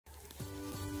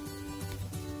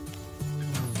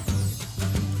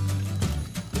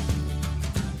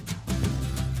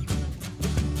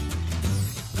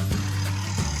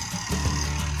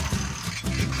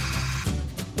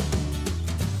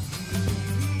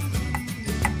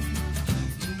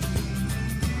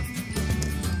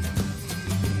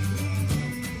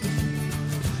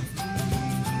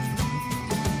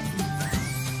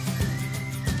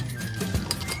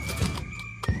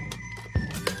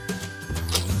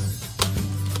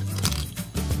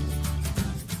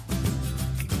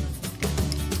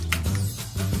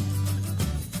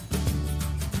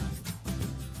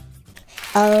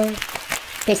Oh,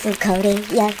 필승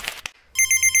코리아.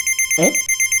 응?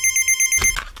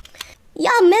 야,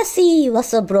 메시,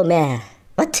 what's up, bro, man?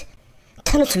 What?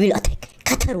 Thanos will attack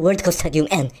Qatar World Cup Stadium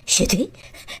and should he?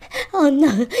 Oh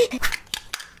no.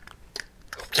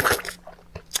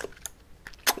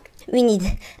 We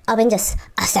need Avengers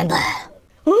assemble.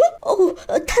 Huh? Oh,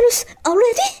 Thanos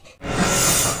already?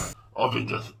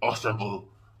 Avengers assemble.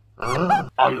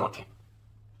 I attack.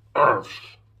 Earth.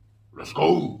 Let's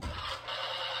go.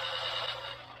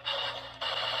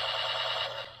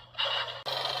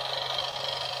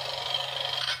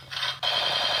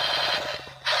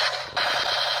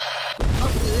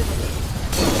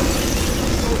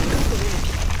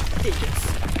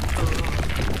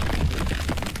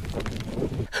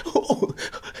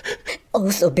 Oh,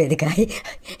 so bad guy.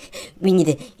 We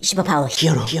need superpower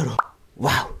hero.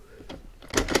 Wow.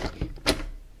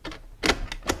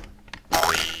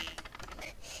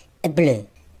 Blue.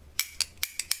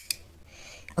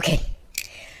 Okay.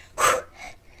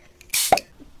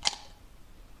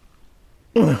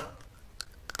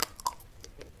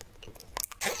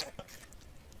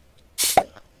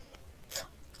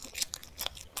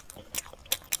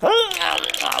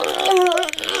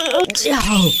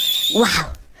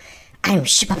 Wow. I'm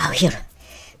superpower hero,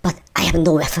 but I have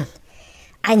no weapon.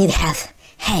 I need help.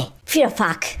 Hey, fear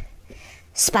fuck.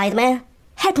 Spider-Man,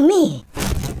 help me.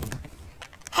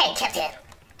 Hey, Captain.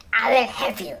 I will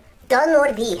help you. Don't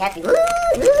worry, be happy.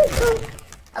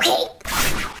 Okay.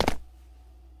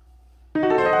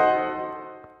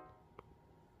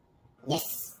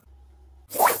 Yes.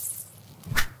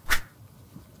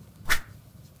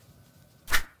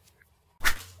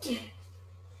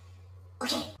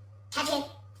 Okay, Captain.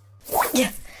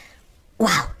 Yeah.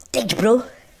 Wow, thank you, bro.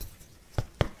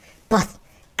 But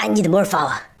I need more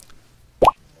power.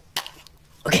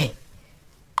 Okay.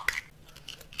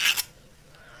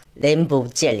 Rainbow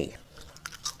jelly.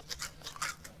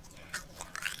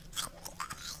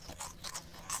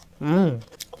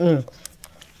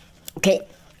 Okay.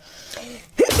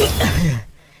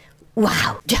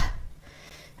 Wow.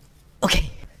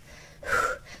 Okay.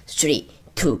 3,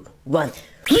 2, 1.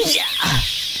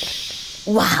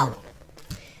 Wow.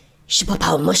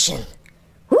 Superpower motion.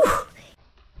 Woo.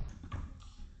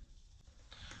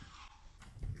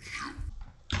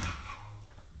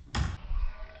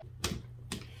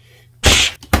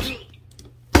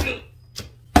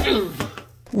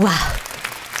 Wow.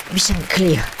 Mission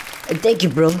clear. Thank you,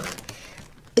 bro.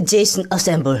 Jason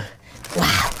assemble.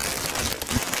 Wow.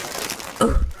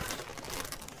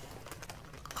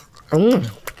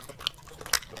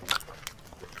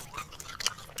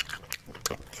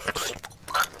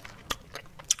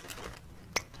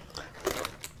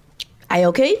 Are you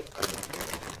okay?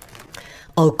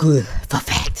 Oh, good.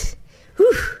 Perfect.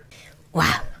 Whew.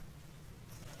 Wow.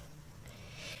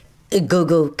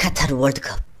 Go Qatar World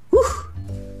Cup. Whew.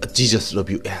 Jesus love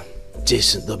you and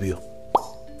Jason love you.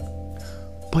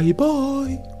 Bye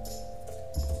bye.